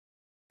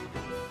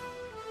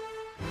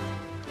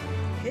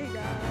Hey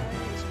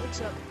guys,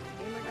 what's up?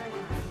 Gamer Guy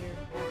Karma here,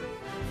 or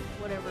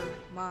whatever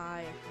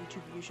my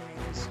YouTube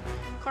username is.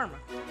 Karma.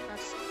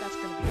 That's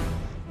gonna be it.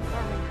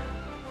 Karma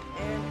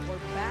here. And we're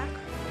back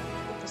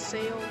with the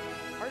sale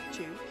part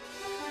 2.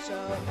 So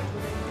we're gonna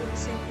be doing the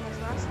same thing as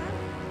last time.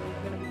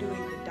 We're gonna be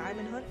doing the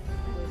diamond hunt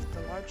with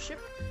the large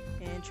ship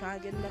and try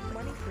to get enough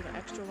money for the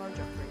extra large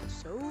upgrades.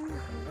 So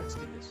let's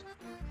do this.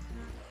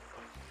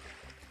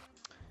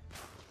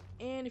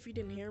 And if you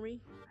didn't hear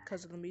me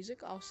because of the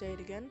music, I'll say it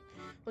again.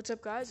 What's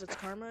up, guys? It's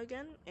Karma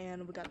again,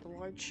 and we got the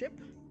large ship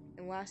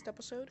in last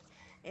episode,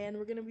 and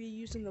we're gonna be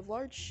using the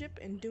large ship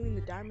and doing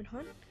the diamond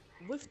hunt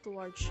with the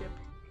large ship.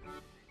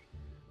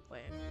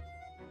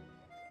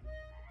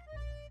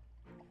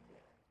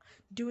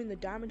 Doing the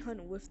diamond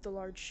hunt with the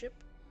large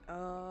ship,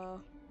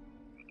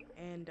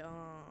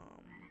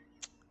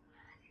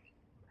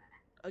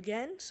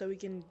 again, so we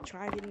can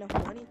try and get enough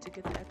money to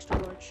get the extra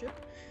large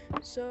ship.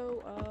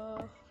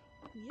 So,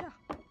 yeah.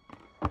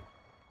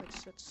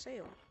 Let's set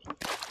sail.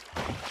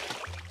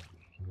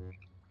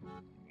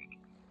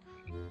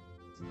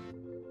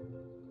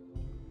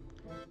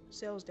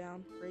 Sails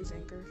down, raise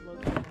anchor,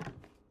 load down.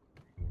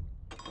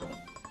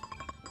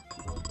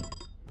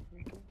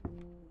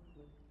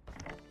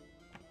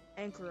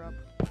 Anchor up.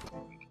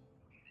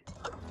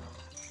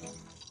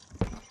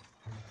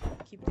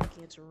 Keep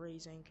thinking it's a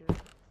raise anchor.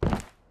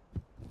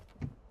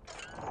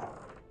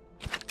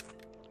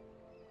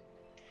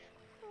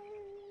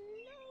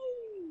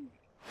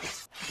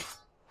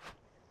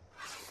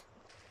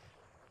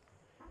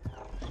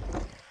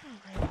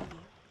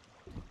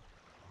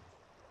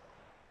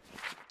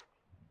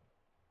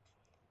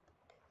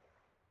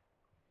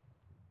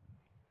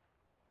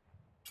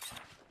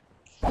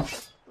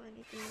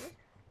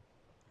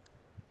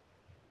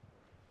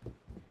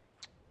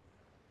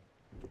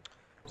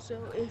 So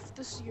if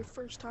this is your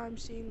first time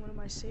seeing one of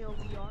my Sail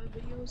VR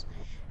videos,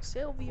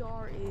 Sail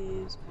VR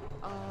is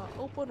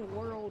open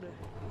world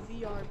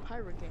VR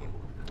pirate game.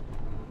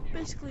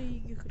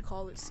 Basically, you could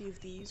call it Sea of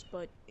Thieves,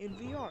 but in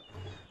VR.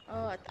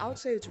 I would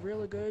say it's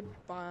really good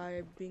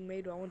by being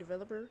made by one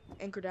developer.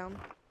 Anchor down.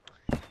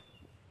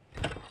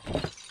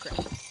 Crap.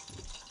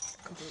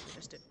 Completely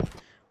missed it.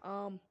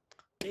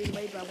 Being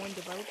made by one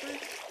developer.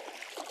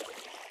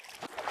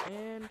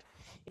 And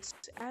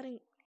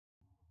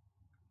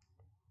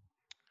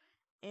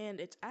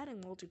it's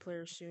adding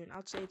multiplayer soon.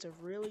 I'd say it's a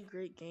really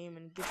great game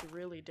and gets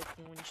really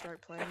addicting when you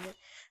start playing it.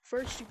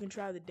 First, you can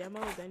try the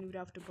demo, then you'd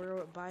have to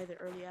buy the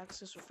early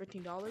access for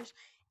 $15.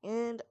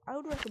 And I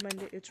would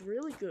recommend it. It's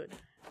really good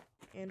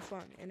and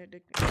fun and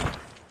addicting.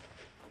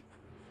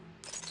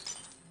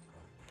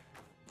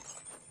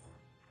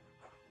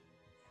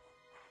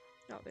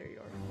 Oh, there you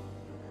are.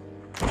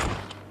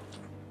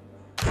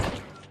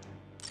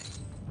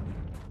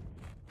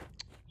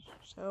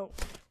 So,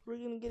 we're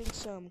gonna be getting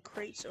some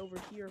crates over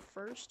here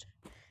first,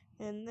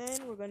 and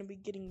then we're gonna be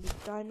getting the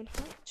diamond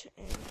hunt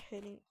and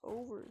heading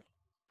over.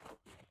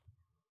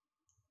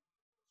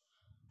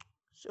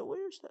 So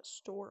where's that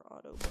store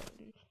auto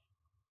button?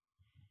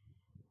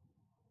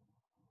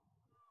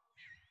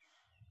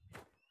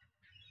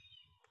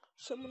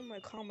 Someone in my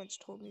comments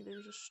told me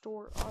there's a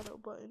store auto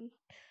button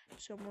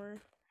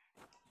somewhere,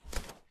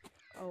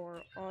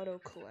 or auto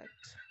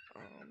collect.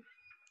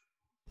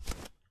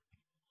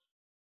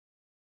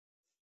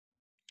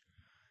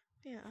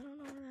 Yeah, I don't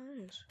know where that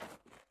is.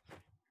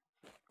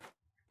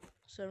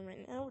 So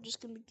right now we're just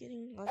gonna be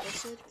getting, like I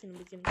said, some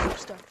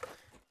stuff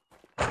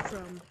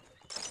from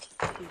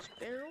these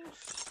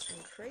barrels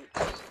and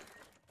crates.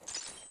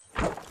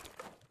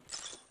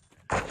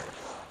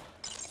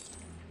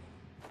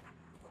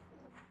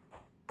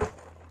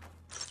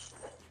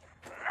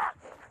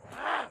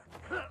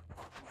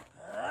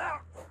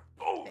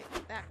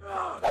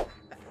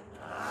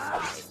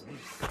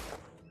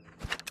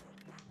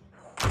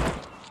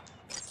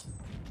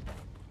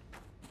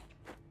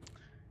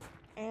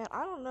 And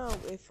I don't know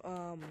if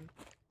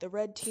the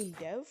Red Team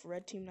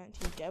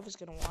 19 Dev is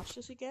gonna watch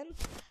this again.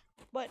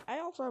 But I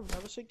also have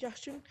another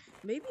suggestion.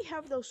 Maybe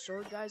have those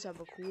sword guys have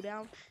a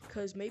cooldown,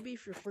 because maybe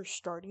if you're first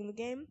starting the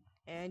game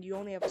and you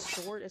only have a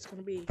sword, it's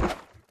gonna be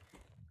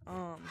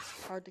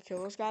hard to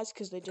kill those guys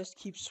because they just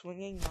keep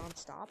swinging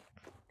non-stop.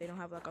 They don't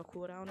have like a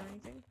cooldown or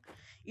anything.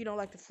 You know,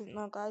 like the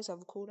flintlock guys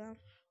have a cooldown.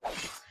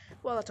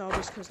 Well, that's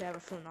obvious because they have a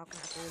flintlock and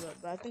have to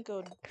reload. But I think it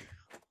would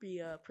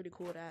be pretty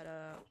cool to add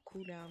a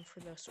cooldown for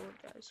the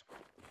sword guys.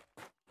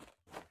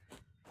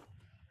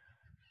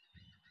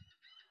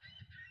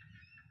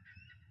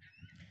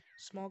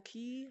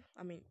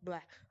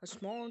 A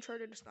small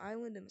uncharted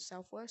island in the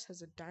southwest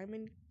has a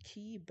diamond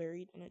key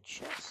buried in a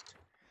chest.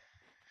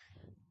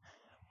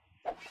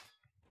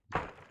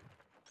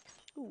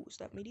 Ooh, is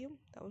that medium?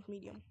 That was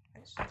medium.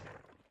 Nice.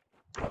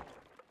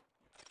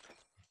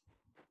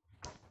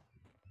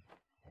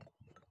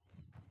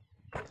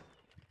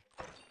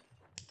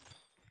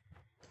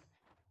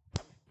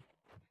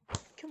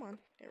 Come on,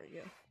 there we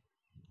go.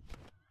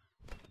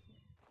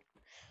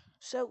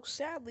 So,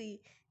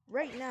 sadly,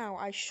 right now,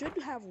 I should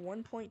have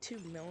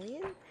 1.2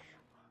 million,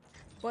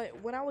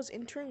 but when I was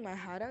entering my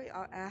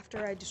hideout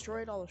after I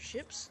destroyed all the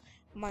ships,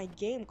 my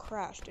game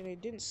crashed and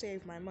it didn't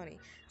save my money.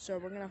 So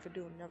we're gonna have to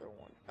do another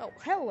one. Oh,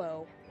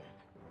 hello.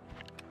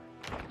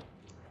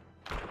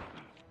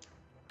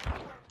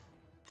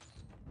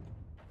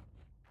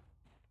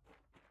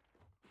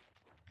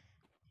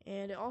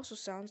 And it also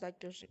sounds like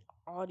there's an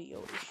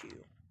audio issue.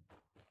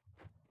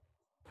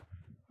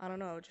 I don't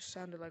know, it just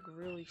sounded like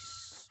really,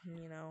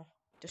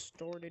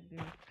 distorted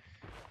and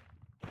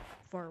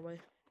far away.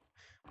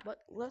 But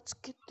let's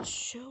get the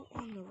show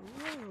on the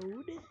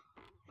road.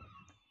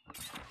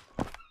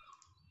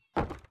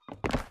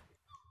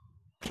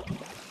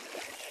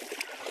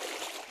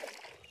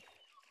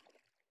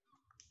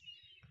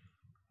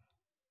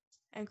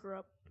 Anchor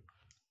up.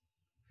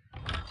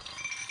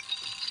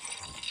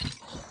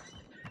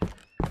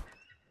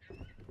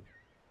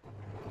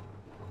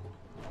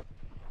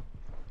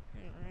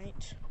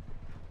 Alright.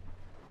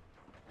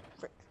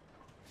 Frick.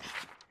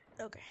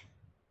 Okay.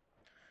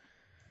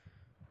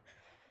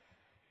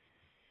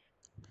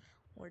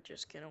 We're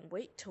just gonna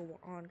wait till we're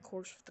on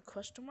course with the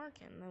question mark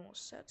and then we'll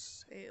set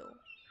sail.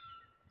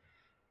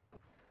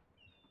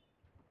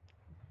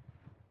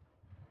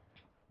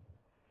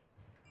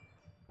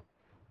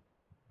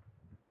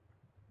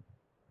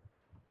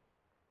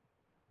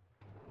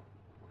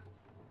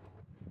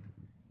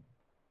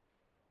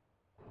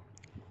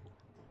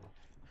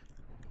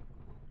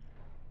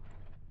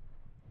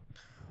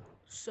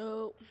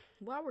 So,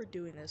 while we're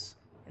doing this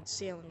and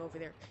sailing over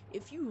there,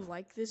 if you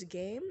like this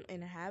game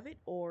and have it,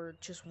 or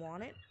just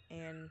want it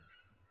and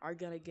are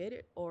gonna get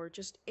it, or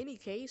just any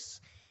case,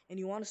 and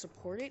you want to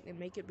support it and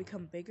make it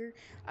become bigger,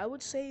 I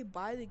would say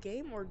buy the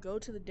game or go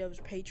to the dev's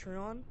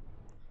Patreon.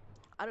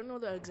 I don't know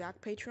the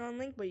exact Patreon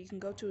link, but you can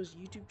go to his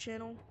YouTube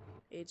channel.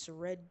 It's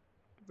Red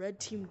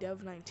Team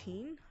Dev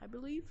 19, I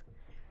believe.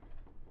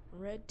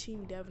 Red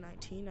Team Dev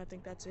 19, I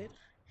think that's it.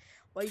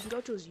 Well, you can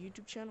go to his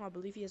YouTube channel. I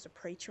believe he has a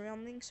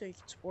Patreon link, so you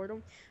can support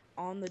him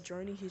on the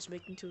journey he's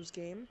making to his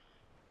game.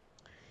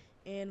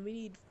 And we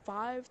need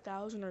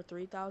 5,000 or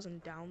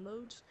 3,000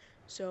 downloads,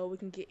 so we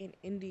can get an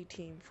indie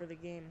team for the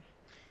game.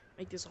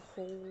 Make this a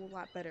whole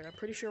lot better. I'm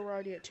pretty sure we're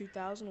already at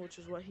 2,000, which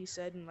is what he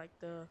said in like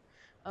the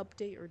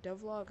update or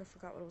devlog. I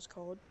forgot what it was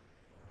called.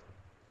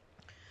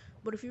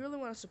 But if you really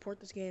want to support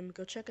this game,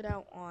 go check it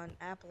out on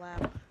Apple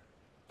app.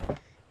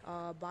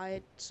 Buy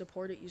it,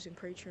 support it using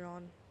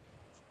Patreon.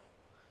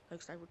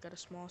 Looks like we've got a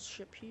small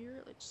ship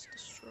here. Let's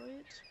destroy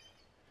it.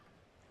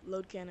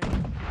 Load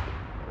cannon.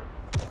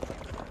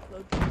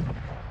 Load cannon.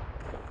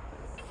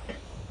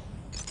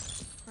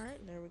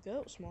 Alright, there we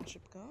go. Small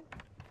ship gone.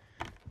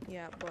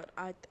 Yeah, but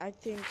I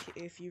think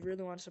if you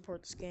really want to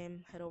support this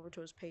game, head over to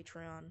his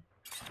Patreon.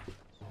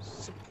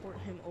 Support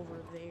him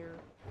over there.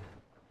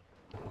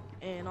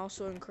 And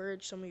also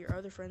encourage some of your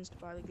other friends to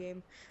buy the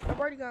game. I've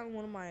already gotten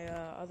one of my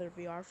other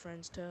VR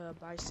friends to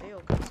buy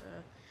Sail because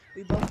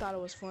we both thought it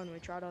was fun. We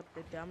tried out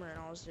the demo, and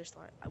I was just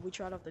like, we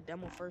tried out the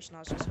demo first, and I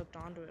was just hooked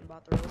onto it and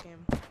bought the real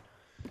game.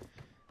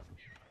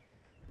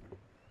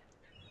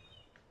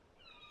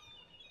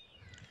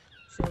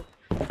 So,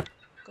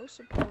 go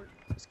support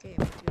this game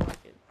if you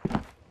like it.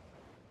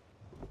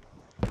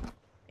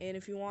 And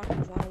if you want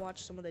to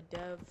watch some of the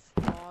dev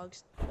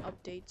vlogs,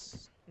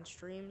 updates, and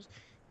streams,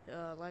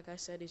 like I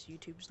said, his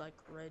YouTube's like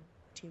Red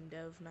Team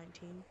Dev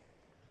 19.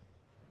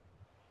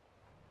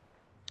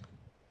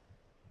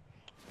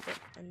 But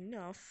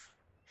enough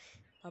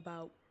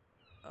about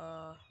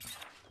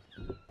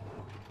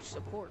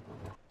support.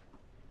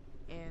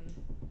 And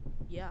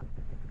yeah,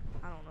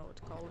 I don't know what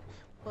to call it.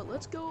 But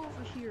let's go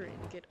over here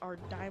and get our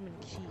diamond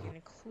key and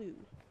a clue.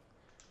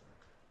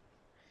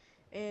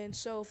 And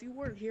so if you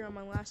weren't here on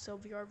my last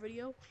LVR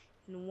video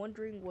and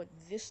wondering what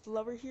this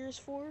lever here is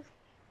for,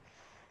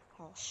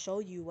 I'll show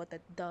you what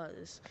that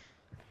does.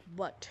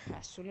 But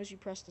as soon as you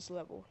press this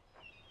level,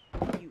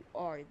 you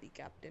are the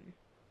captain.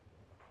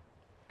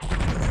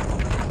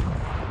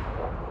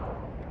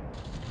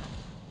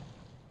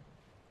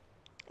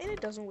 And it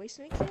doesn't waste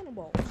any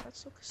cannonballs. That's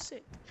so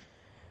sick.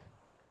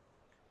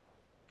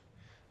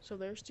 So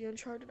there's the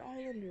Uncharted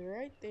Island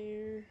right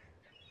there.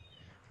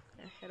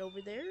 Gonna head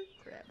over there,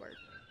 grab our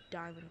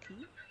diamond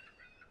key.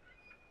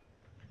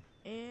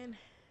 And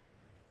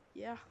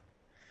yeah.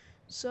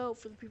 So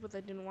for the people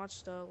that didn't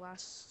watch the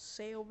last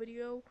Sail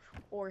video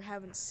or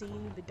haven't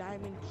seen the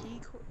diamond key,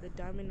 the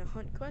diamond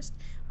hunt quest,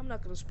 I'm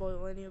not gonna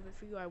spoil any of it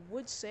for you. I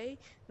would say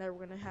that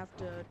we're gonna have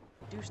to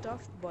do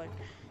stuff, but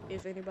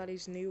if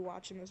anybody's new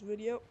watching this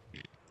video,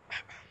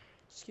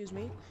 excuse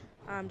me,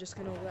 I'm just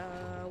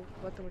gonna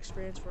let them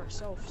experience for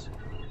ourselves.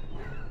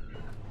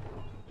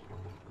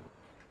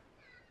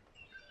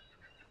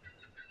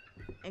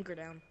 Anchor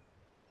down.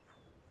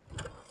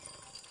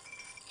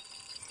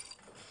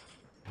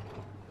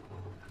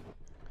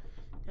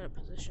 Gotta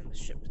position the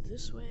ship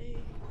this way.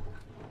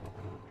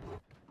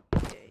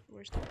 Okay,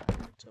 where's the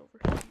ladder? It's over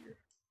here.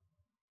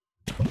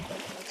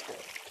 Let's go.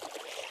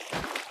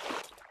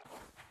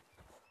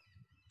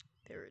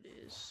 There it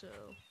is, so.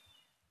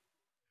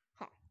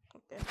 Huh,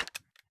 okay.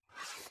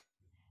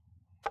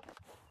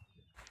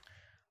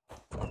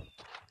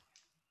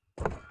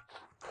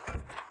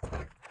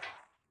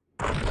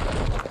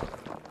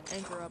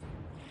 Anchor up.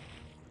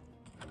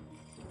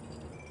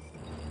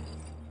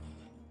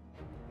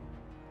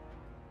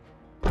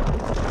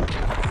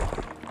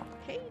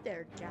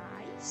 there,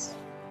 guys.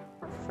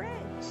 We're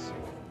friends,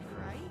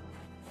 right?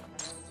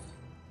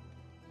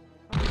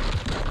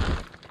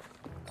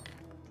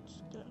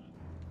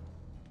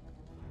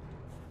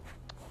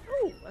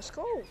 Oh, let's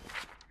go.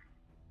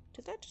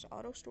 Did that just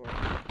auto store?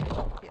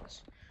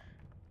 Yes.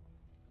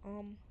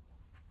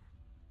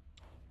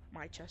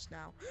 My chest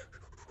now.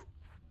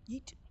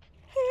 Yeet.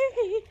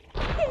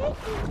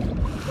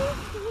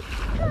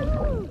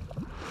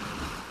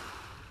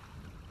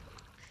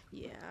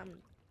 Yeah,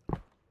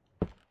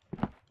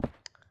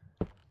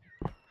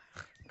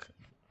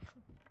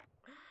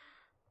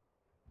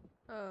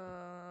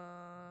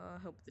 I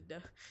hope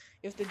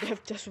if the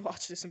dev does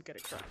watch this, I'm gonna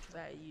cry because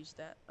I abused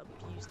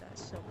that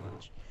so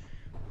much.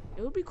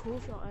 It would be cool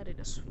if y'all added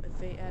if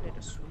they added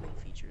a swimming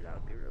feature. That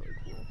would be really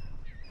cool.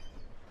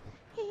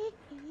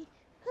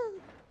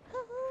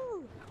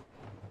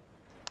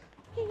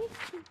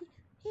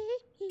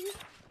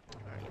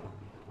 Alright.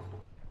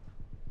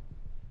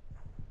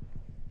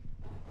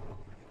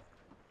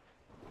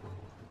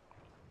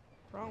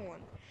 Wrong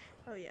one.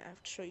 Oh yeah, I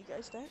have to show you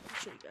guys that. I'll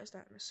show you guys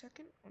that in a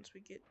second once we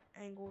get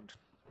angled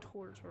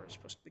towards where we're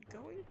supposed to be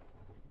going.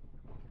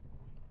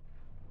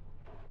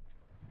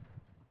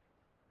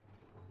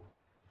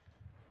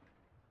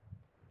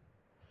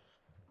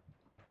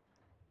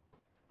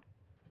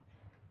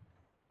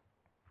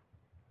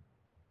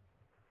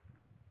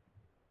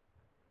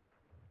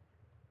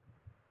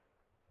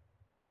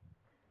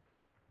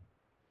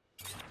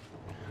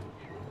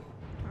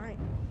 Alright.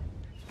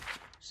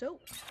 So,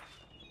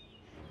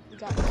 we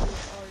got our...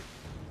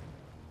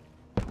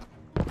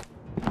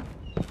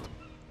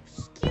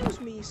 Excuse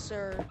me,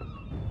 sir.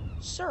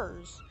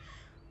 Sirs.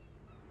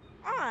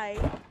 I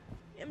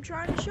am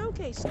trying to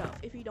showcase stuff,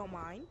 if you don't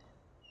mind.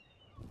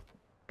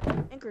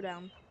 Anchor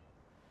down.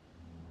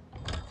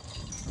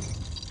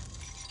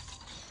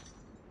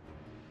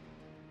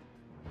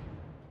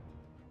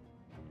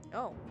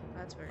 Oh,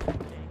 that's very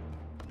intimidating.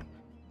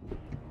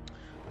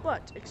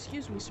 But,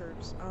 excuse me,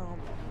 sirs,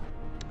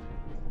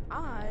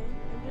 I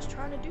am just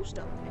trying to do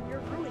stuff, and you're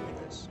ruining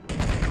this.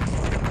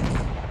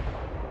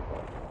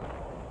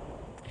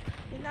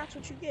 And that's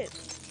what you get.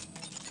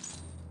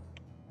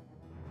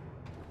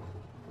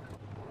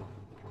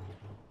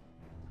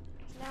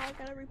 Now I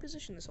gotta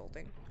reposition this whole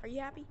thing. Are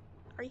you happy?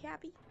 Are you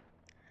happy?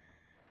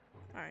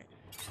 Alright.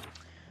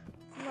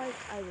 Like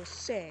I was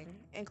saying,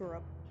 anchor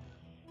up.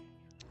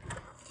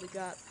 We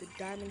got the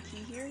diamond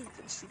key here. You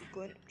can see the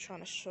glint. I'm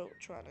trying to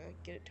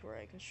get it to where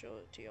I can show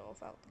it to y'all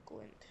without the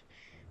glint.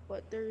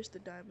 But there's the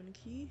diamond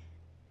key.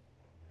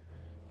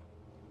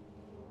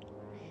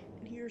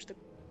 And here's the...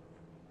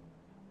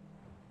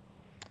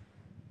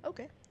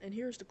 Okay, and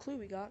here's the clue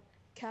we got.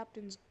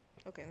 Captain's...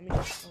 Okay, I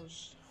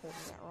was holding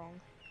that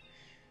wrong.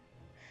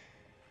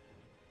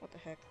 What the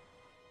heck?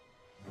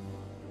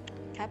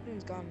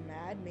 Captain's gone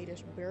mad, made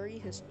us bury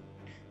his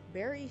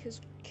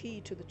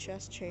key to the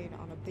chest chain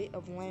on a bit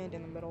of land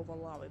in the middle of a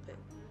lava pit.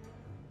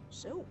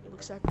 So, it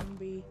looks like we're gonna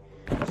be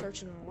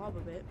searching in a lava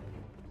pit.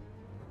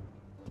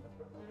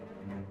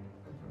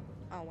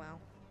 Oh wow.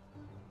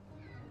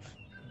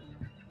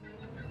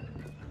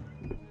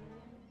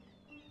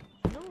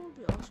 You know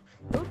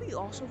what would be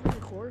also really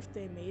cool if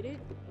they made it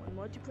when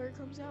multiplayer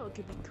comes out. It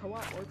could be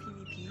co-op or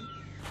PvP,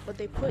 but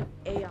they put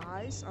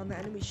AIs on the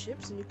enemy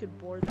ships and you could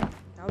board them.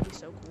 That would be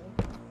so cool.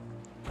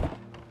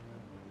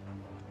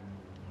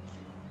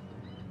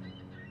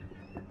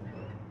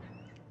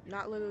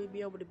 Not literally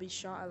be able to be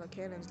shot out of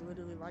cannons,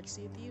 literally like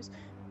Sea of Thieves,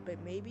 but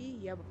maybe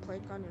you have a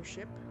plank on your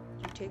ship,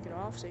 you take it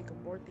off so you can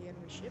board the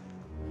enemy ship.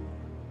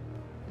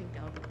 I think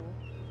that would be cool.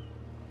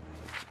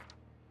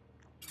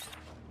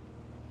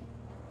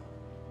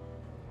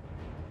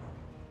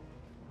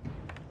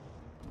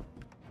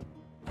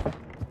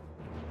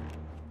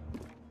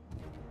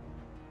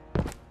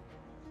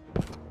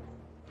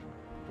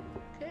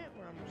 Okay,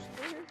 we're almost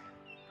there.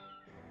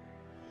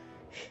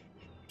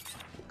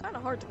 Kind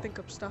of hard to think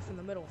up stuff in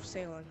the middle of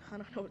sailing. I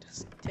don't know what to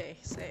say.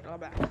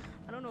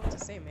 I don't know what to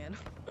say, man.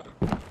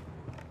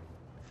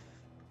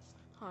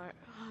 Alright,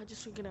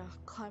 we're gonna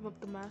climb up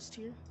the mast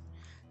here.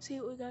 See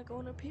what we got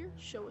going up here.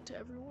 Show it to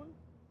everyone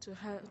who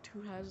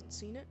hasn't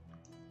seen it.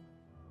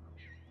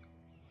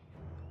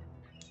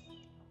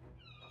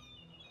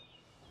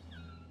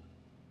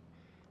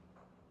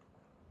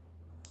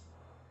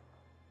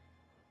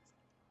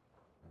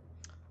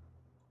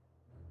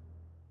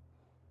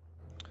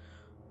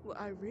 Well,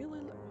 I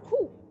really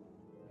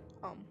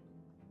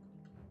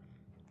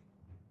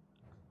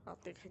I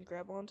think I can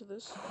grab onto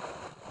this.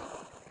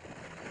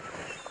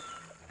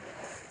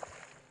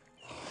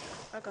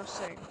 Like I was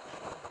saying.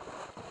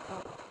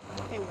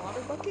 Hey,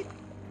 water bucket,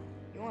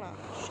 you wanna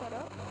shut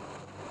up?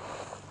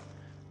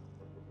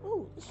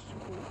 Oh, this is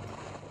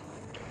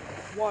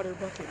cool. Water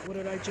bucket, what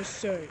did I just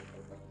say?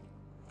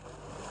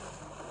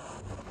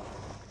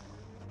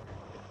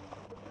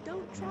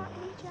 Don't trap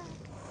me, Jack.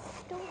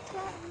 Don't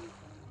trap me.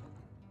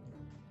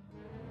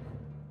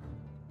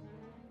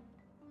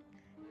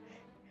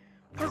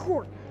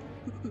 Parkour!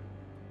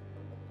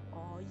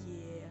 Oh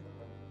yeah.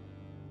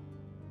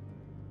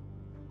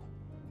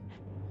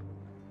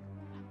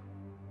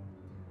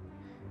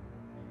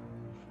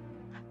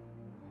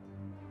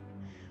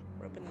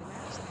 We're up in the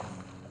maps now.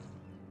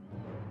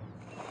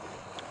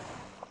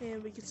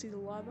 And we can see the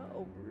lava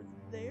over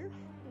there.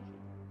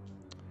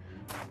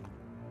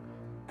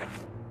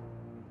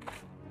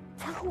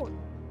 Parkour!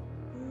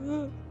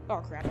 Oh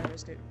crap, I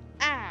missed it.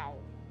 Ow!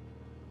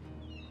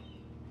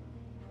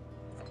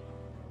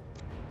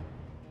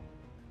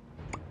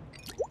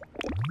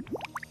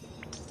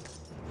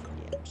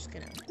 Yeah, I'm just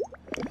gonna...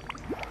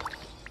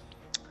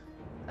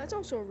 That's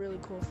also a really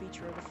cool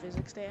feature of the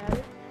physics they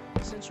added.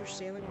 Since you're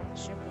sailing on the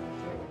ship and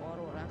you throw the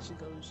water, it actually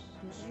goes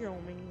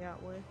zooming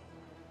that way.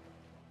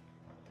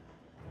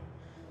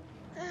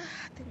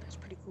 I think that's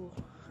pretty cool.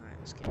 Alright,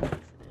 let's get ready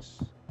for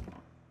this.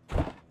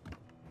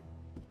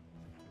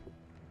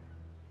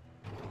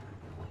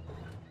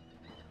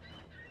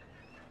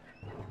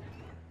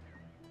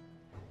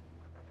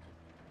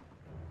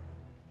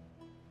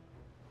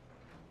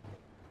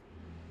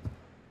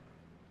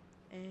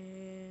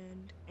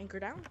 And anchor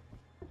down.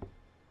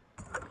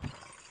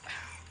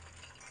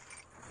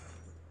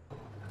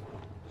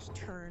 Let's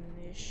turn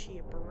this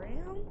ship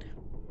around.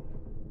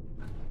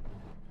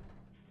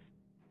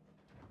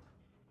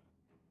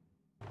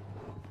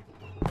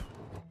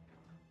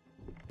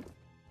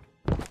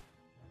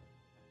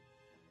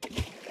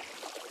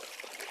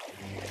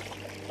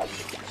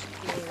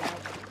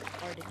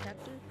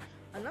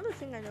 Another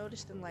thing I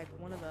noticed in like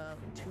one of the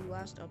 2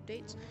 last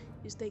updates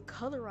is they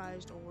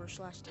colorized or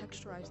slash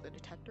texturized the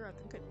detector. I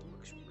think it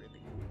looks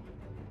really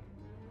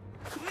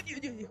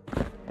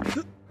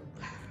cool.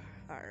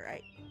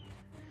 Alright.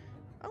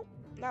 Oh,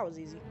 that was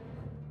easy.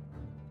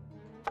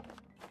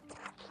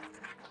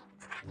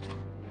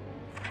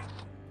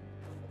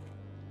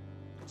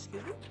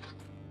 Excuse me?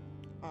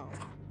 Oh.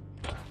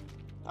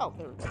 Oh,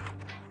 there we go.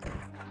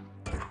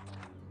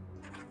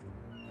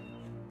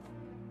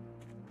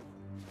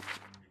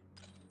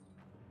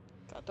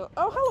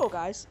 Oh, hello,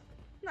 guys.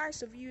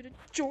 Nice of you to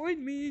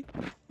join me.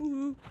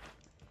 Ooh.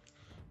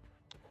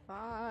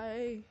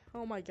 Bye.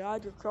 Oh my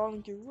god, you're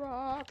crawling through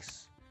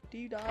rocks. Do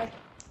you die?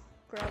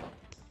 Crap,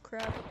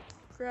 crap,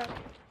 crap,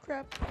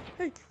 crap.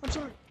 Hey, I'm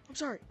sorry. I'm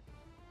sorry.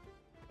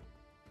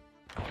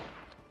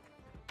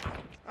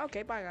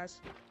 Okay, bye,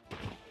 guys.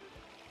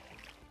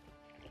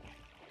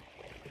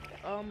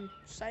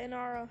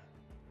 Sayonara.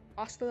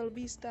 Hasta la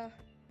vista.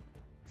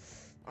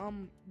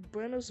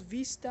 Buenos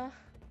vista.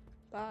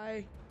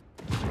 Bye.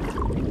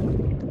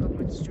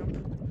 Let's jump.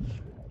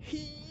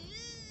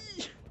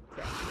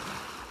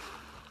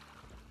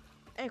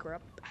 Anchor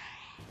up.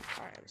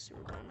 Alright, let's see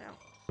where we're going now.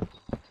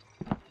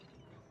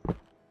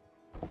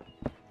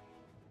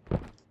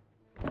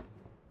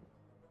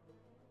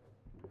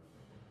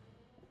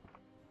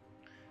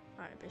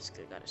 Alright,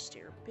 basically gotta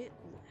steer a bit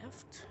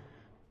left.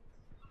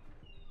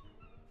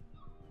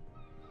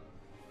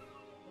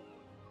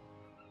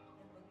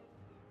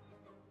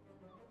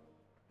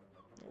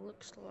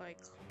 Looks like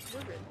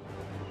we're good.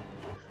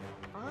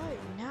 Alright,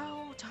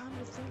 now time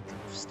to think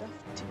of stuff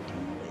to do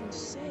and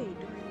say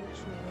during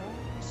this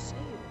long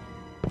sail.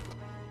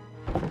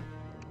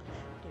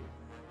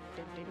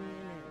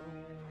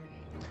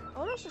 I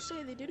would also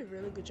say they did a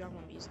really good job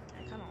on music.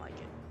 I kind of like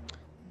it.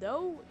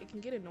 Though, it can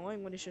get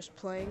annoying when it's just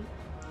playing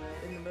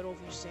in the middle of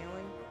you sailing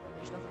and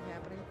there's nothing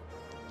happening.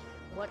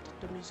 But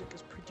the music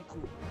is pretty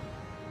cool.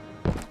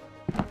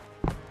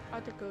 I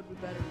think it would be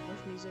better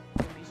with music.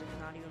 The music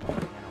not even playing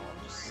at all,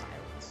 just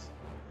silence.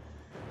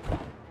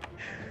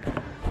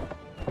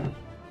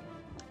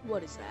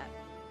 What is that?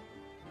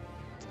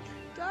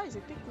 Guys, I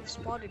think we've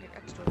spotted an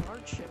extra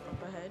large ship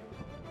up ahead.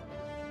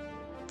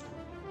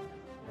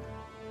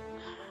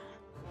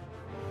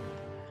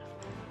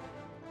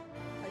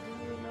 I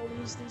didn't even know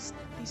these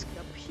get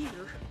up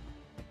here.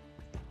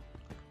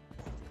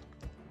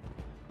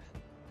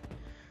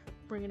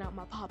 Bringing out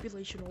my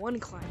population 1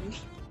 climbing.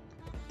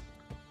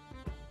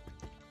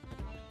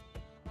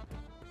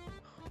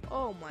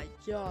 Oh my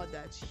god,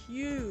 that's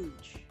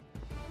huge.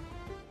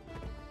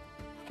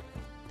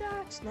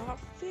 That's not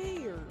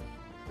fair.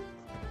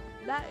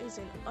 That is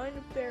an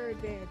unfair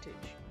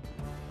advantage.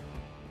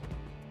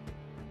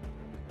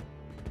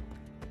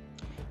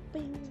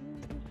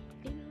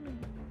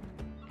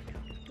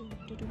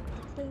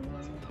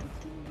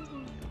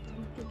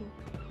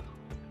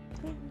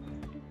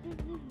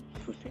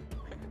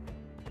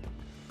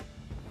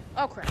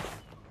 Oh crap.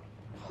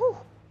 Whew.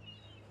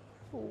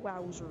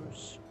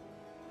 Wowzers.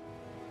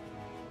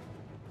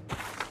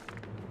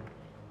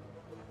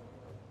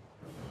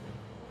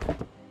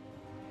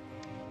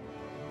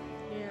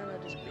 Yeah,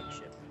 that is a big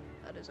ship.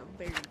 That is a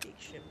very big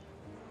ship.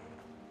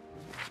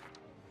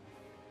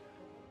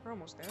 We're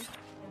almost there.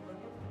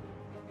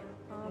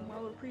 I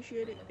would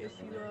appreciate it if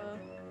you,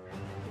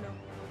 you know,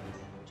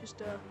 just,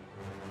 that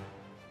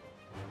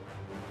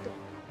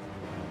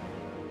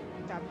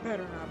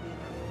better not be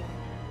another one.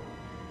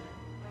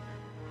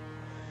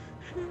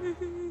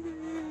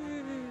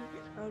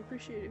 I would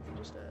appreciate it if you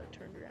just,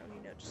 turned around,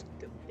 you know, just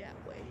go that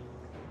way.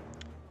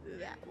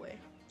 That way.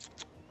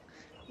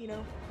 You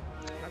know,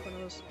 like one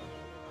of those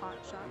hot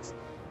shots.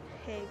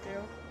 Hey,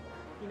 girl,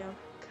 you know,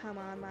 come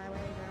on my way,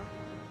 girl.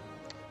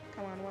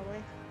 Come on my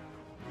way.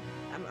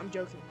 I'm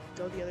joking.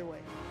 Go the other way.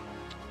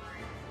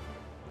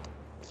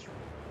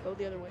 Go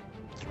the other way.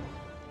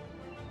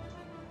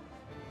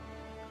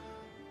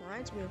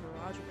 Reminds me of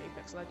Mirage from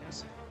Apex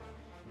Legends.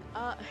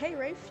 Hey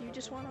Rafe, you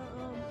just wanna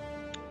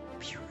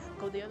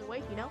go the other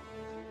way, you know?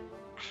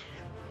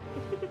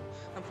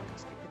 I'm fucking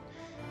stupid.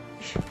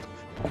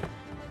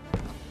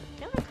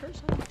 Can I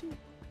curse on YouTube?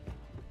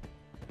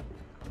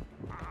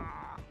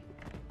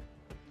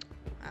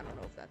 I don't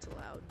know if that's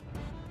allowed.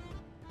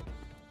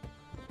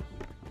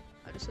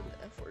 I just said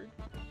the F word.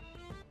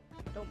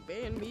 Don't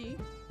ban me.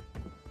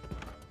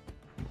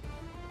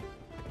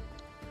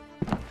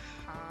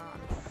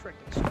 I'm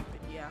freaking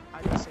stupid. Yeah,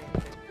 I didn't say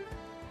anything.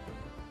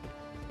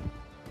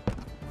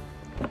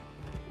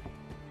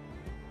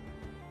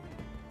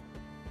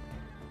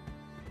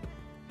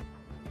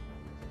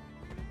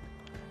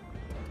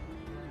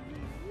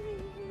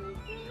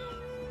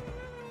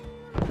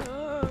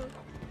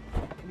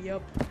 Let me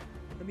up.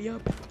 Let me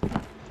up.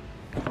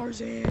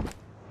 Tarzan.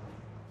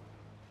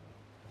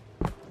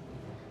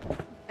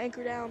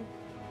 Anchor down.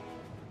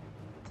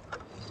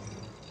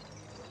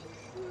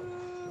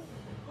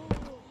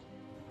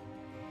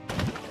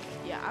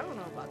 Yeah, I don't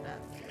know about that.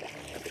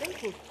 I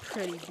think we're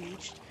pretty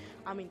beached.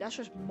 I mean, that's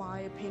just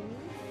my opinion,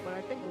 but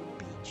I think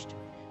we're beached.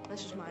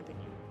 That's just my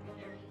opinion.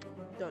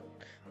 Don't,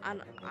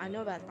 I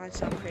know that might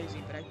sound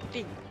crazy, but I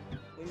think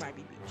we might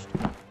be beached.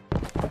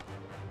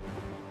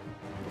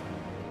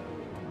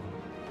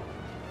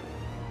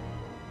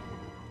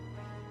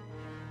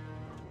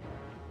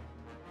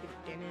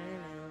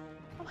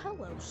 Oh,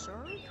 hello,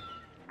 sir.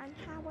 And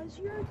how has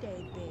your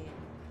day been?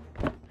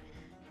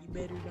 You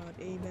better not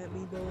aim at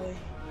me, boy.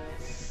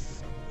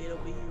 It'll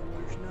be your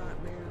worst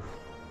nightmare.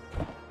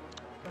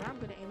 But I'm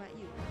gonna aim at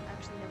you.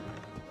 Actually, never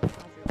mind. I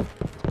don't feel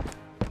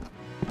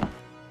it.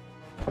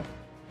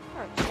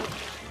 Alright, so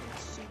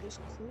let's see this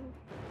clue.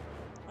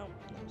 Oh,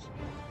 nice.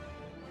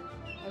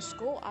 A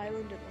skull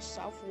island in the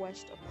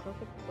southwest, a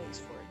perfect place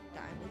for a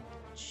diamond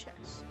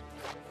chest.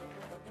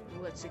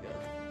 Let's go.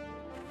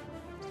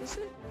 Is this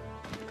it?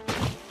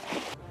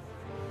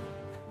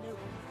 Nope.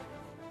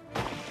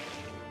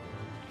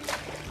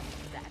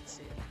 That's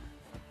it.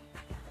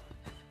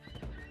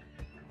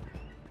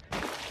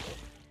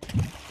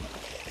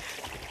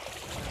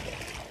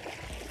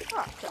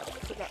 Ah, crap, I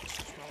forgot to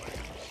switch my lights.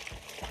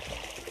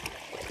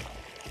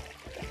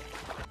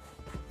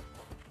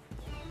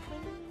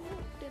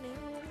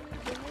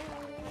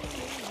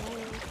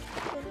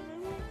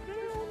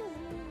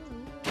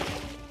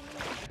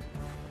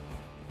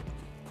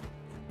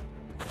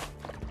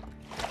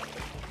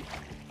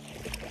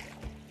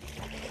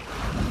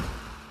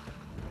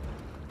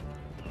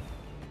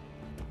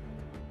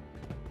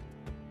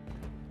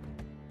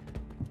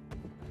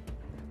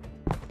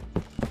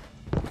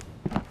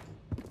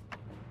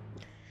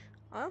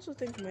 I also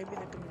think maybe they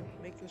can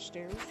make the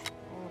stairs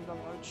on the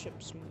large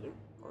ship smoother.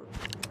 Or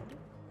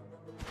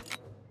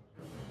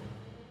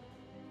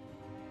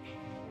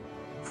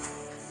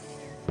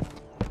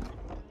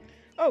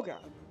oh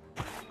god.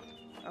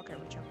 Okay,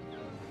 reach out.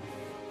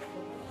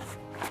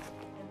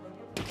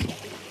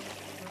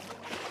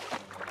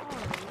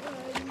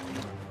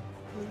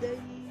 Alrighty,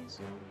 ladies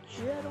and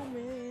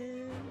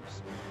gentlemen,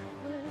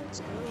 let's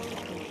go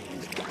get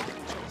this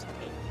diamond chest.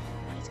 Hey,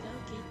 let's go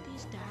get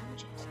this diamond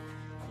chest.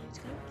 Let's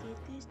go get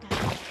this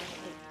diamond chest.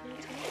 Hey,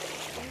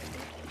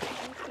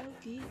 let's go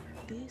get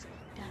this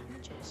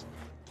diamond chest.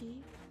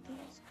 Get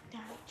this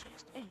diamond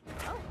chest. Hey,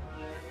 oh,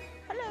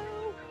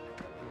 hello.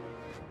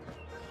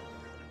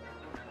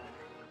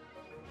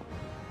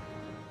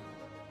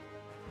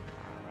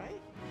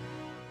 Alright.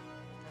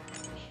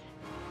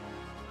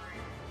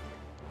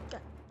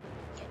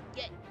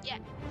 Yeah.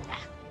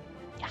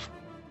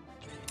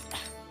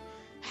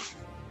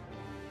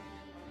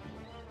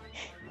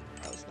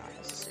 That was not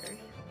necessary.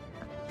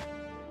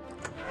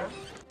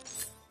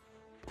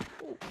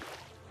 Ooh.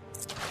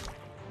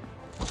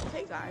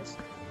 Hey guys.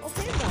 Oh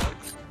hey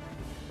guys.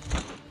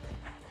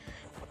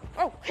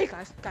 Oh hey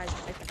guys. Guys.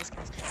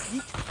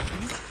 Yeet.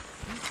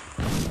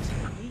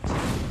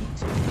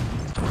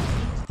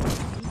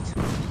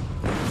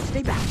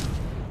 Stay back.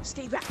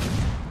 Stay back.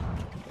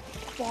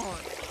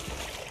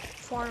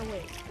 Far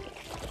away.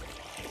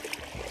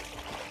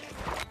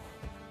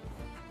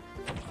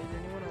 Is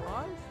anyone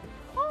alive?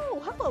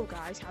 Oh, hello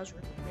guys. How's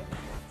your day?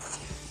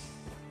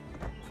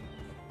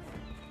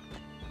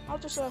 I'll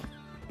just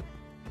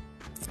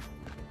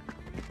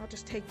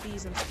take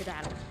these and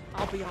skedaddle.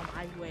 I'll be on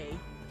my way.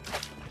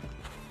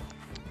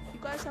 You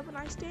guys have a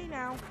nice day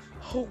now.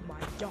 Oh my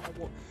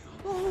god.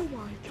 Oh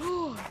my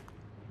god.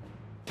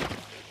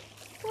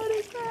 What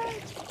is that?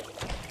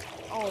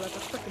 Oh, that's a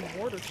freaking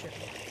mortar ship.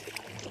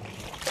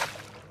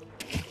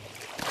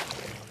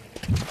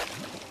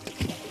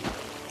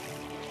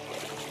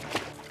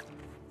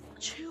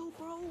 Chill,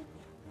 bro.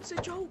 It's a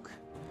joke.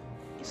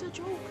 It's a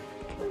joke.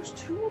 There's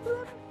two of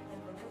them?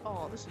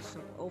 Oh, this is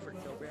some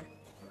overkill, bro.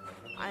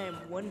 I am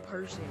one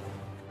person.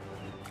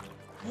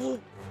 Whoa.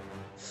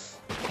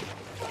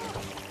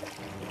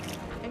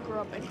 Anchor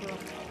up.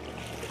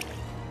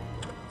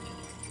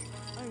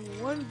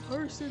 I'm one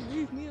person.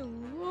 Leave me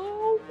alone.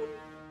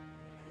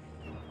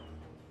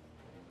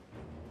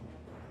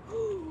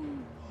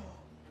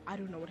 I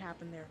don't know what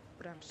happened there,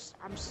 but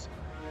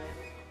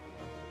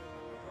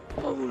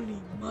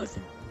holy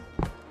mother.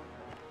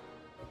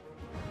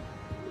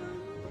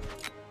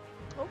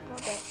 Oh, not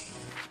bad.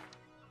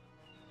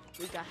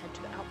 We gotta head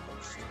to the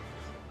outpost.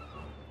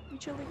 We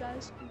chilling,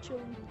 guys. We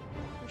chilling.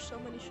 There's so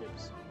many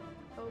ships.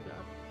 Oh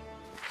god.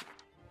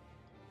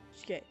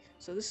 Okay,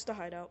 so this is the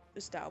hideout.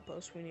 This is the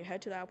outpost. When you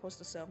head to the outpost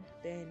to sell,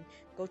 then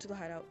go to the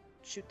hideout,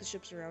 shoot the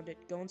ships around it,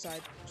 go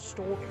inside,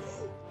 store.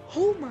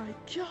 Oh my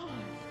god!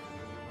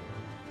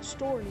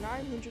 Store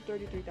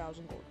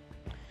 933,000 gold.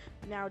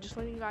 Now, just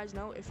letting you guys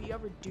know, if you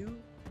ever do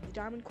the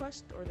diamond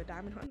quest or the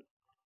diamond hunt,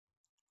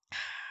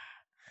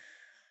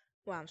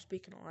 wow, I'm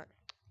speaking a lot.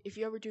 If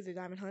you ever do the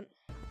diamond hunt,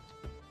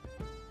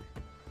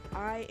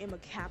 I am a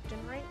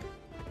captain rank,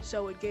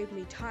 so it gave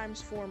me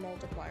 ×4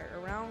 multiplier.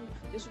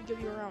 This would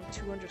give you around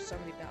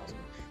 270,000.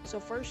 So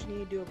first you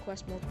need to do a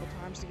quest multiple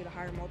times to get a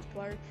higher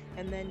multiplier,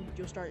 and then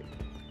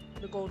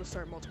the goal to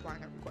start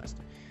multiplying every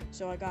quest.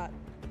 So I got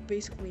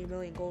basically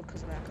 1,000,000 gold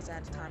because of that, because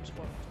that's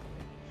 ×4.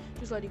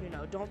 Just letting you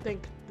know, don't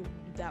think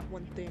that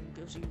one thing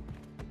gives you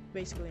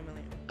basically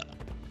 1,000,000.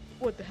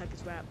 What the heck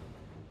is that?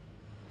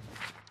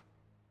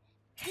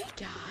 Hey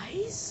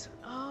guys,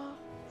 I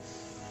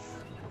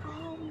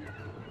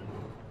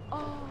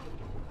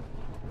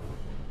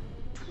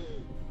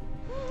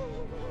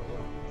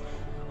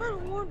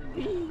don't want to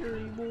be here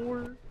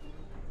anymore.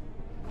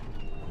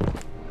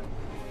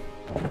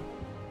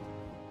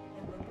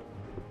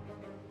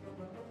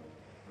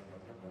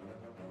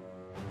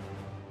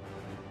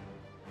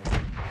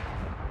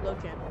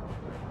 Look at him.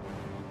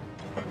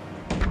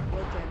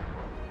 Look at him.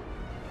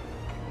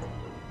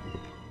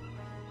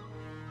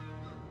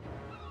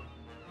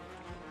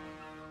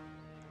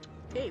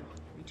 Dave,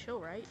 you chill,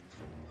 right?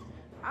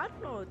 I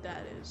don't know what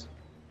that is.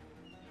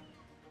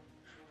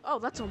 Oh,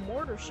 that's a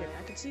mortar ship.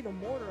 I can see the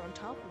mortar on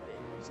top of it.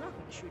 He's not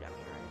going to shoot at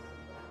me,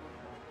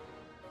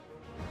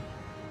 right?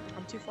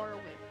 I'm too far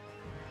away.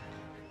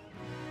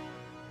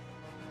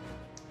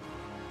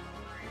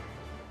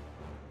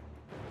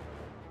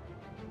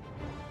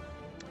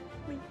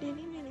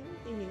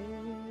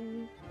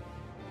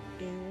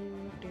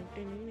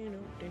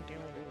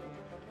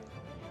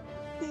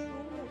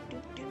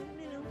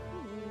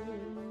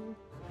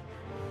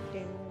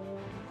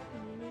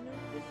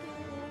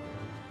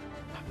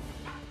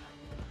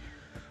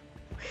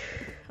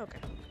 Okay.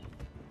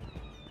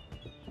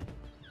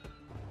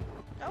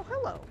 Oh,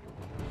 hello.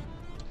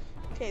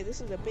 Okay, this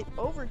is a bit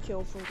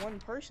overkill for one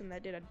person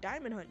that did a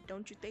diamond hunt,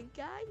 don't you think,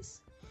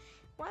 guys?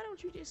 Why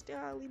don't you just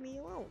leave me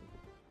alone?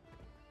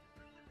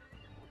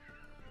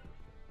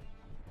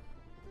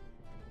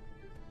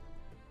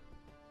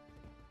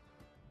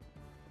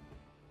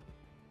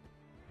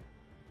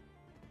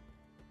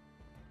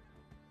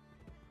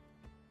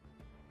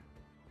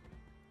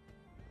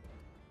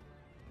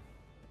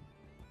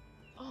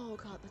 Oh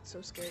god, that's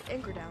so scary.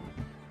 Anchor down.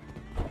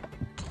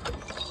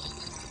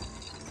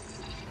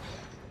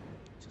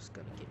 Just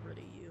gonna get rid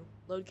of you.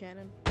 Load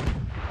cannon.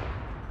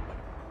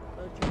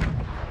 Load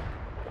cannon.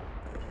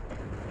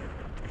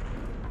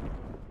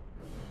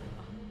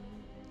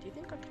 Do you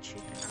think I could shoot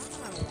it?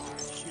 I don't want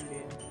to shoot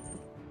it.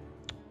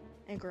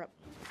 Anchor up.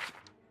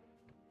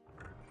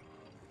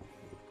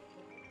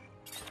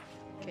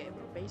 Okay,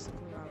 we're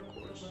basically on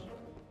course.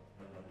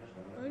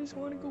 I just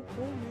want to go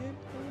home, man.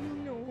 I don't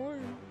mean no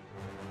harm.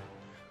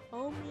 I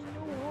don't mean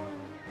no harm.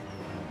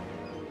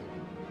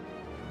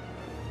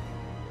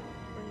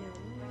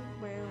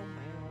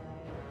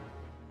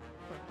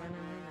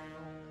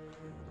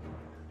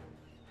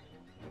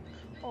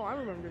 Oh, I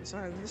remember this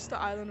island. This is the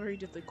island where he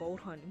did the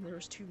gold hunt, and there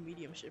was 2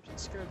 medium ships. It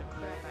scared the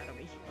crap out of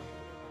me.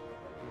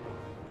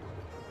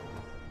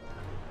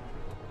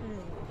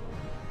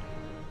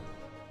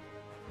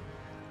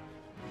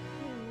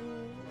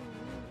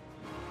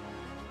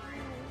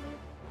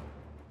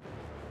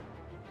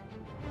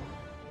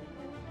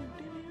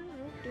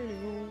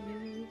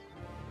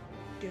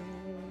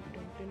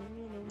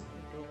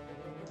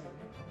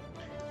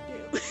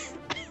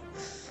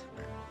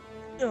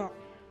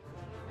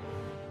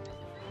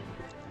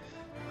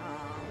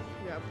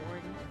 Yeah,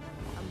 boring.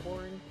 I'm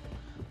boring.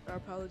 But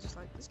I'm probably just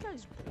like, this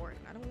guy's boring.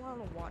 I don't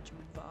want to watch him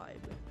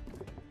vibe.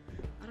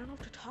 I don't know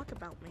what to talk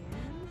about, man.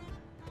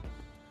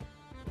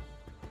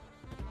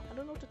 I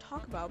don't know what to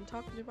talk about. I'm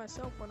talking to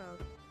myself on a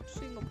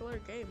single player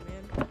game,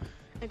 man.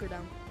 Anchor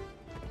down.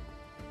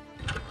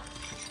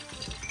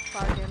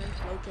 Fire cannon,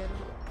 low cannon,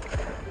 low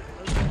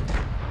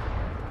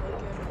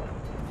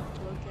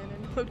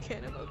cannon, low cannon, low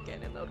cannon, low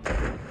cannon, low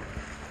cannon.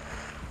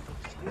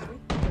 Excuse me.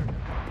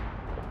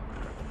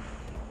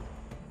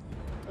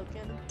 Low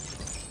cannon.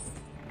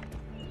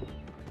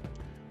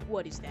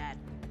 What is that?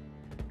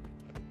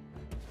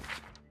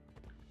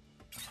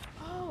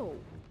 Oh.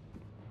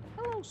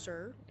 Hello,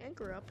 sir.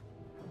 Anchor up.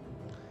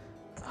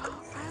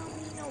 Oh, I don't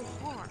mean no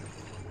harm.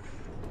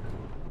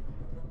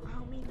 I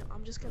don't mean,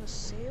 I'm just gonna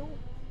sail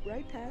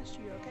right past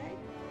you, okay?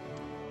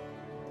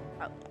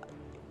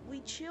 We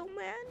chill,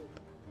 man?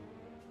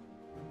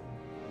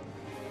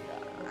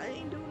 I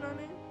ain't doing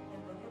nothing.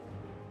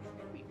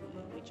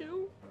 Me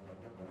too.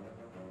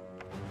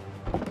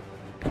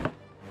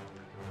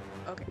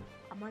 Okay,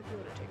 I might be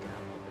able to take it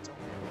out if it's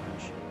only a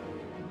large ship.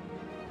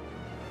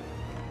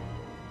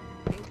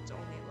 I think it's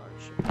only a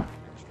large ship, not an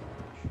extra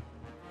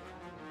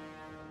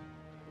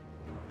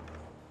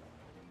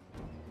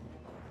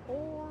large.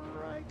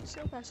 Or I can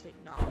sail past it.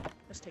 No,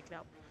 let's take it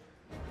out.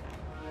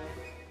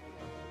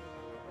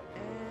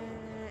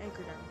 And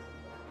anchor down.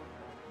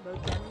 Load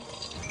cannon.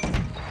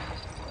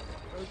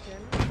 Load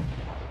cannon.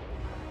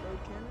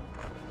 Load cannon.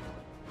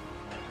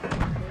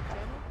 Load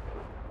cannon.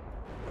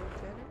 Load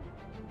cannon.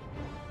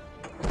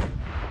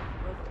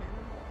 Load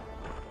cannon.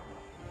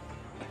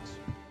 Nice.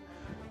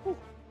 Whew.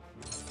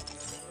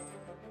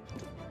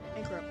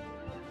 Anchor up.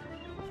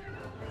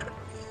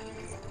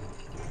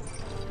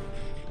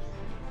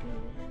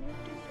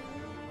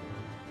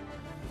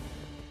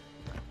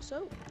 So,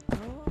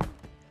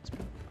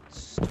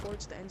 it's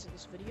towards the end of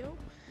this video.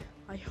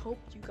 I hope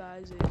you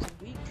guys'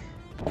 week,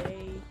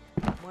 day,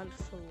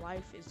 month for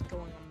life is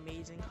going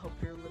amazing. Hope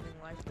you're living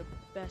life the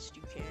best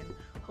you can.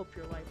 Hope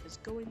your life is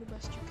going the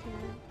best you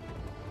can.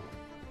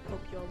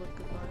 Hope y'all live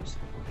good lives.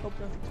 Hope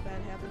nothing's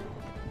bad happening.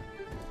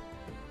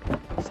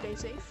 Stay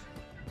safe.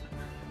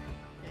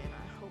 And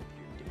I hope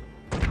you're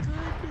doing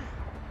good.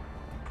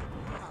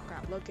 Oh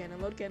crap, load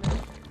cannon, load cannon.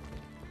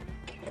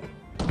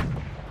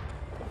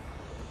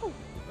 Oh,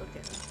 load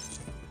cannon.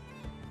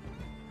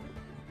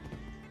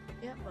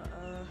 Yeah, but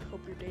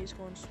hope your day's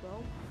going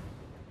swell.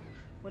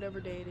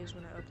 Whatever day it is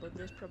when I upload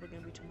this, probably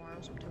gonna be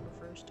tomorrow, September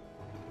 1st.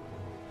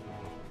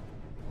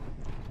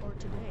 Or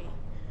today,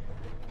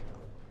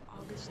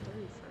 August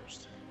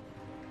 31st.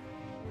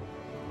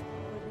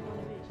 Whatever one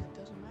it is, it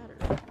doesn't matter.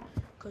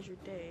 Cause your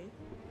day,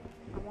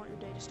 I want your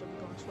day to still be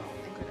going swell.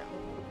 Anchor down.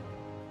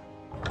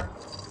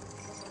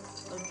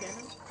 Load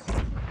cannon.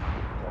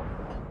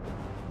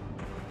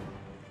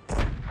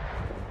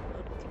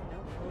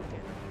 Load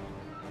cannon.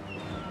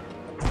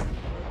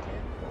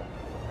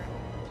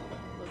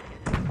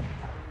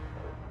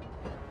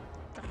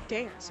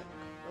 Dang it, so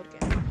load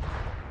again.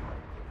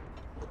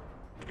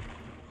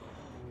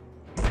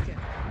 Okay.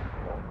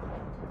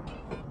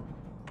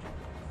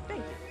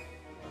 Thank you.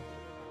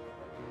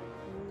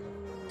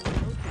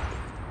 Load again.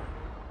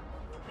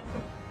 Load again.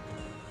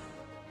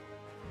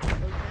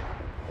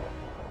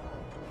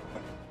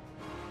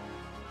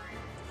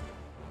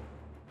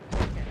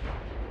 Okay.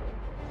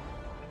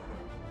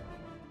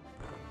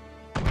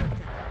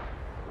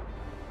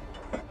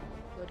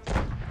 Load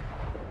again.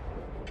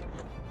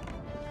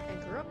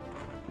 Anchor up.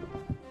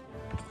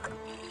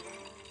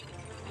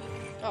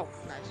 Oh,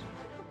 nice.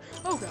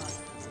 Oh god.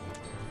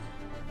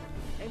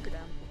 Anchor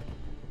down.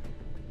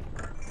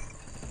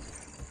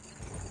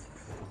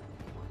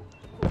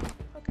 Ooh,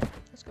 okay,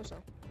 let's go so.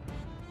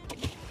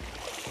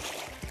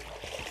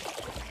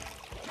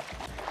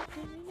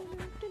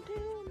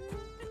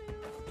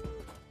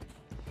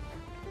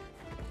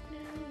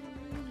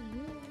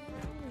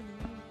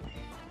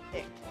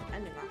 Hey,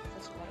 ending off.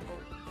 That's a lot of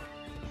gold.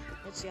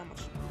 Let's see how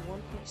much.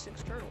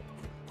 1.6 turtle.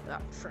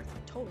 Frick,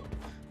 total.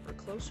 We're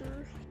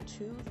closer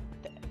to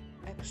the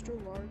extra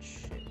large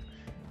ship.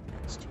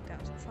 That's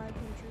 2,500,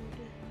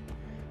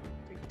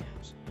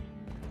 3,000,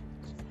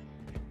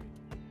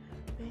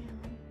 bam,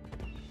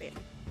 bam,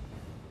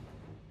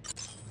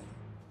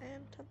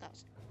 and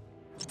 10,000.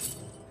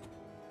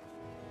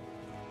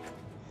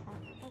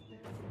 Okay.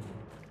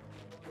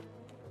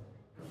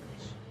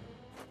 Nice.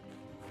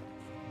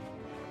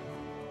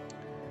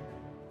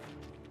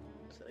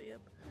 So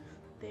yep,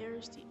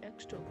 there's the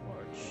extra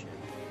large ship.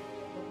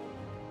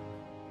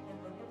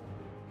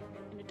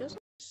 And it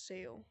doesn't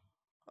sail.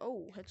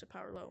 Oh, heads up,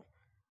 power low.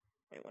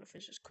 I want to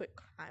finish this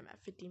quick. I'm at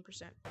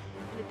 15%.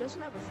 And it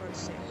doesn't have a front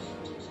sail.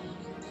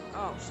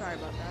 Oh, sorry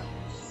about that.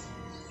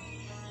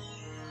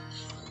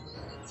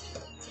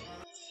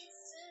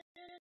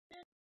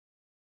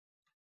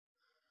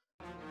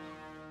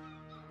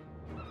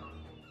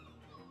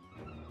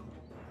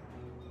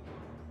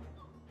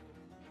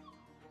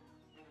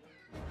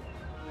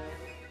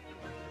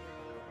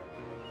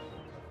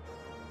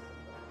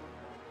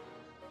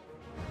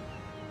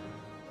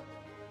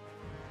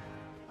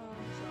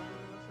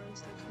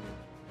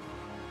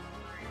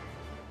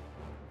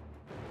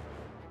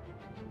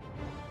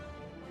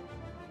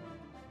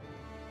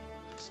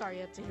 Sorry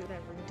you had to hear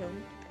that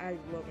ringtone. I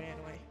love it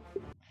anyway.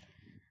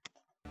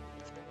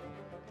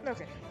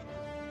 Okay.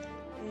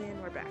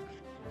 And we're back.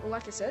 Well,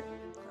 like I said,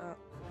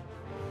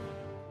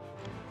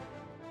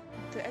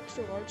 the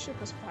extra large ship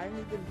has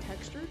finally been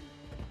textured.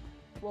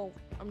 Well,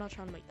 I'm not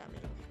trying to make that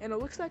mean. And it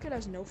looks like it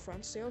has no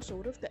front sail, so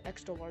what if the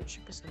extra large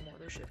ship is the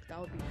mortar ship? That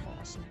would be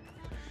awesome.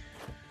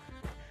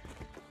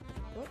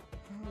 Oh,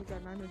 we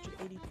got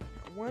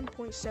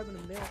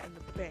 1.7 mil in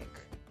the bank.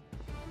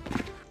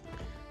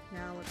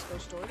 Now let's go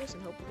store this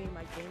and hopefully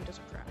my game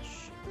doesn't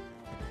crash.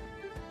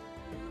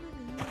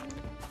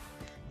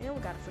 And we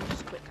gotta finish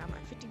this quick. I'm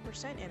at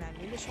 15% and I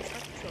need to switch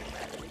out the control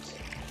batteries.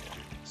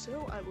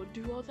 So I will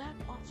do all that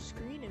off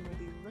screen and we'll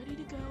be ready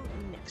to go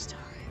next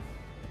time.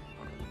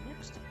 On the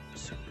next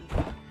episode.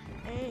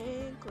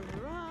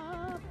 Anchor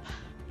up.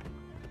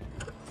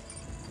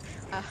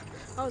 I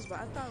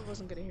thought it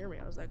wasn't gonna hear me.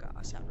 I was like, oh,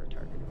 I sound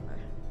retarded.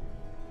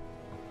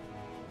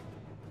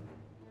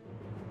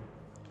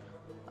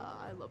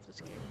 I love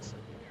this game. It's so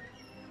good.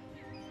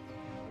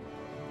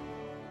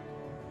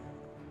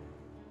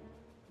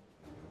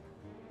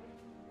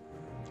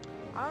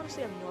 I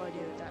honestly have no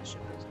idea what that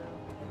ship is though.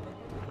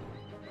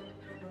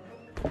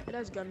 It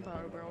has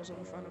gunpowder barrels on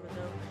the front of it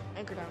though.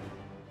 Anchor down.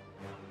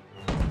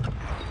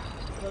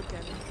 Look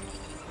at it.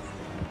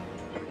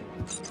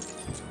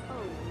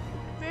 Oh,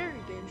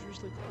 very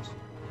dangerously close.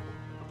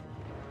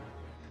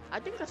 I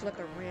think that's like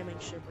a ramming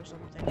ship or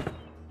something.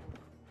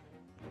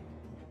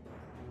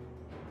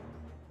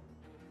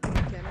 Look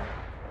at it.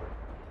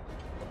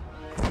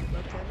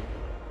 Look at it.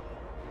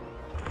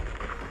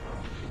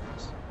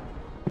 Nice.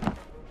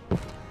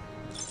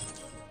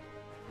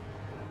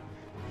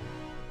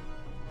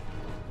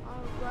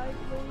 Alright,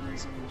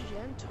 ladies and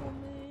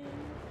gentlemen,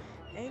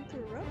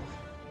 anchor up.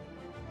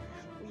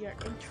 We are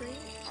entering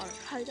our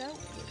hideout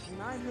with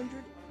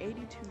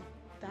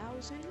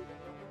 982,000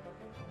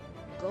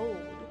 gold.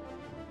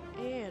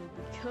 And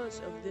because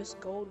of this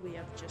gold we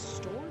have just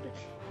stored,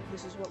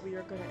 this is what we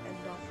are going to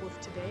end off with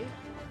today.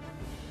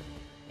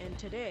 And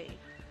today,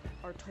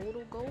 our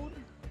total gold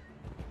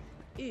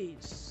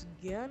is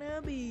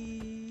gonna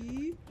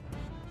be...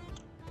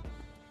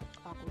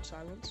 awkward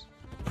silence.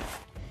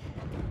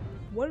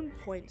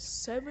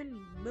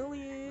 1.7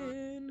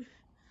 million.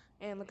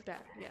 And look at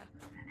that, yeah.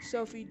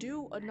 So if you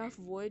do enough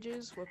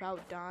voyages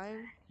without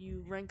dying,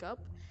 you rank up.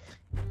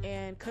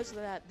 And because of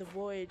that, the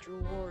voyage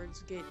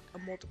rewards get a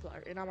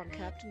multiplier. And I'm on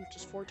captain, which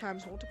is 4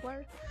 times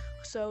multiplier.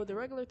 So the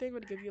regular thing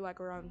would give you like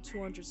around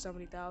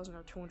 270,000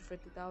 or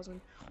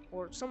 250,000,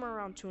 or somewhere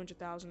around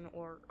 200,000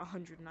 or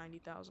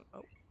 190,000.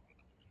 Oh.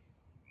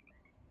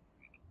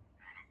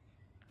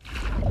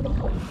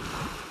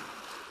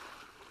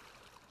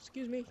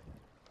 Excuse me.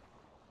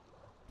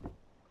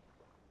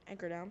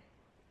 Anchor down.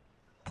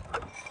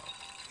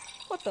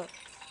 What the?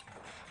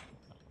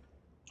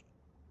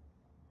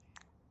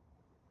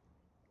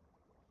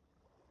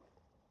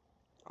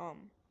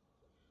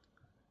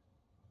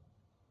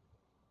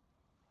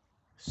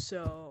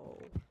 So,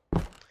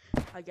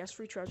 I guess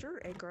free treasure,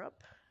 anchor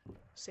up,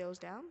 sails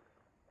down.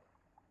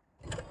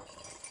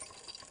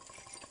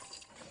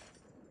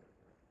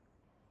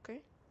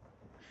 Okay.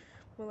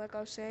 Well, like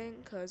I was saying,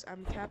 because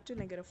I'm captain,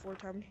 I get a 4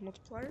 times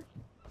multiplier.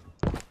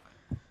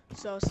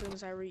 So as soon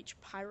as I reach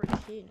Pirate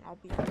King, I'll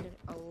be earning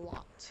a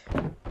lot.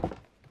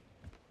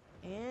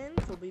 And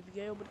we'll be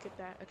able to get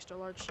that extra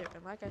large ship.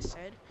 And like I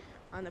said,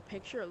 on the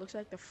picture, it looks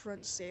like the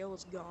front sail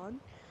is gone.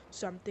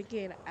 So I'm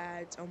thinking it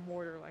adds a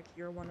mortar, like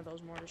you're one of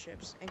those mortar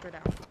ships. Anchor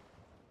down.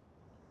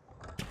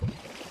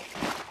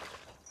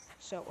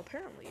 So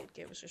apparently it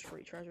gave us just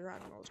free treasure. I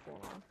don't know what's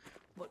going on.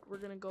 But we're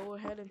going to go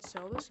ahead and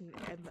sell this and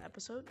end the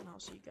episode. And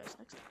I'll see you guys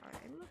next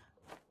time.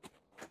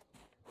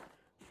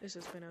 This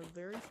has been a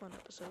very fun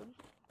episode.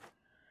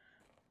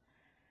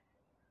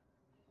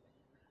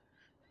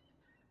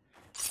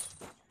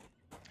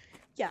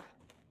 Yeah,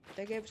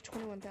 they gave us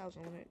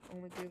 21,000 when it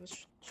only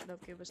should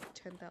have gave us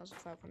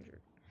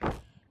 10,500.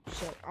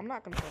 So I'm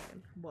not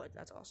complaining, but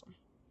that's awesome.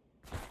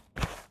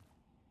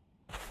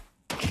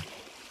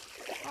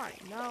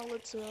 Alright, now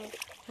let's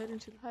head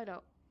into the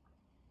hideout.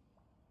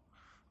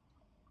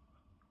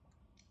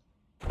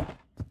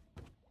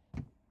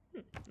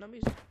 No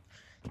music.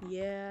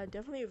 Yeah,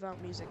 definitely without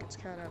music, it's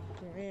kind of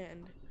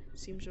bland.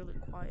 Seems really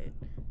quiet.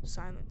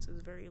 Silence is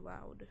very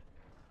loud.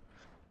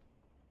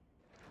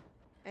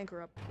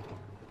 Anchor up.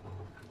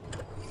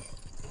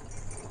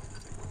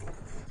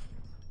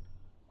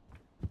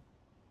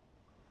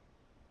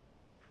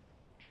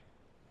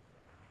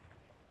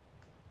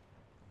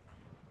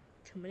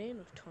 Coming in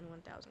with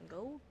 21,000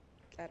 gold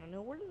out of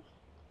nowhere,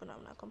 but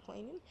I'm not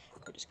complaining.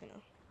 We're just gonna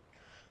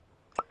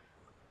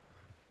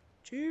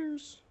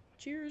cheers,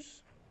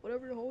 cheers.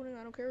 Whatever you're holding,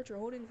 I don't care what you're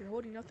holding. If you're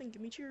holding nothing,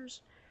 give me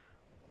cheers.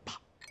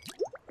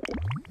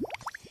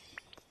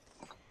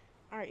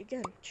 All right,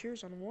 again,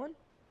 cheers on 1,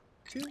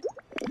 2,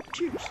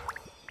 cheers.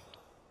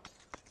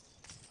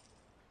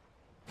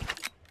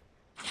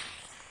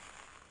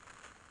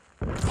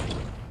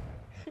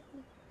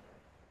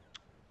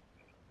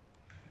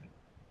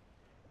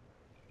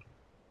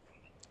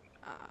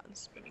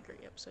 This has been a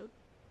great episode,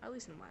 at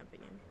least in my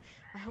opinion.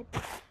 I hope.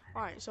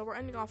 Alright, so we're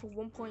ending off with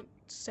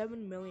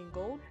 1.7 million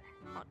gold.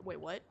 Wait,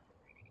 what?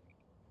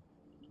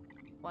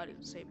 Why did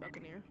it say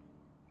Buccaneer?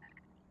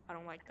 I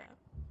don't like that.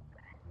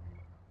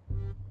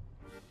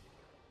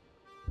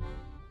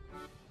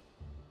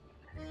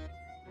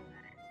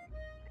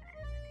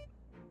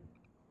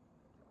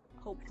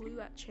 Hopefully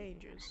that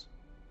changes.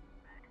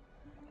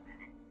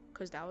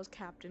 Because that was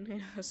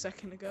Captain a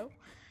second ago.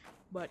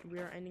 But we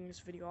are ending this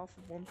video off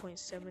with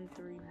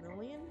 1.73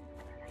 million.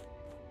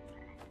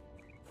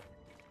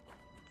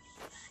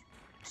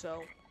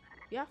 So,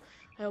 yeah.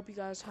 I hope you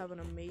guys have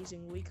an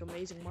amazing week,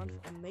 amazing month,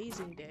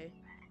 amazing day.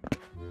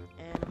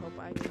 And I hope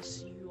I can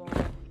see you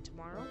all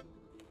tomorrow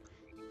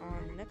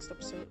on the next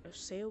episode of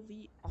Sail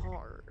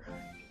VR.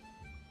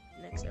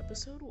 next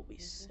episode will be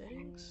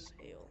setting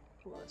sail.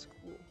 Oh, that's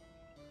cool.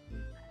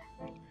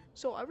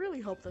 So I really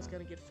hope that's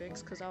gonna get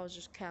fixed because I was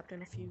just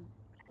captain a few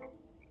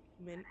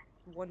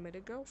 1 minute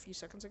ago, a few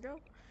seconds ago.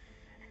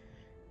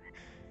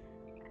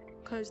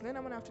 Because then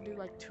I'm gonna have to do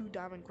like 2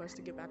 diamond quests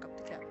to get back up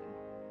to captain.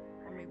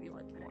 Or maybe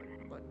like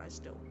 1, but I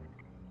still.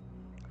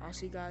 I'll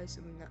see you guys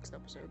in the next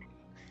episode.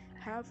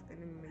 Have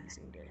an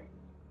amazing day.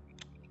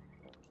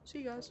 See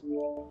you guys.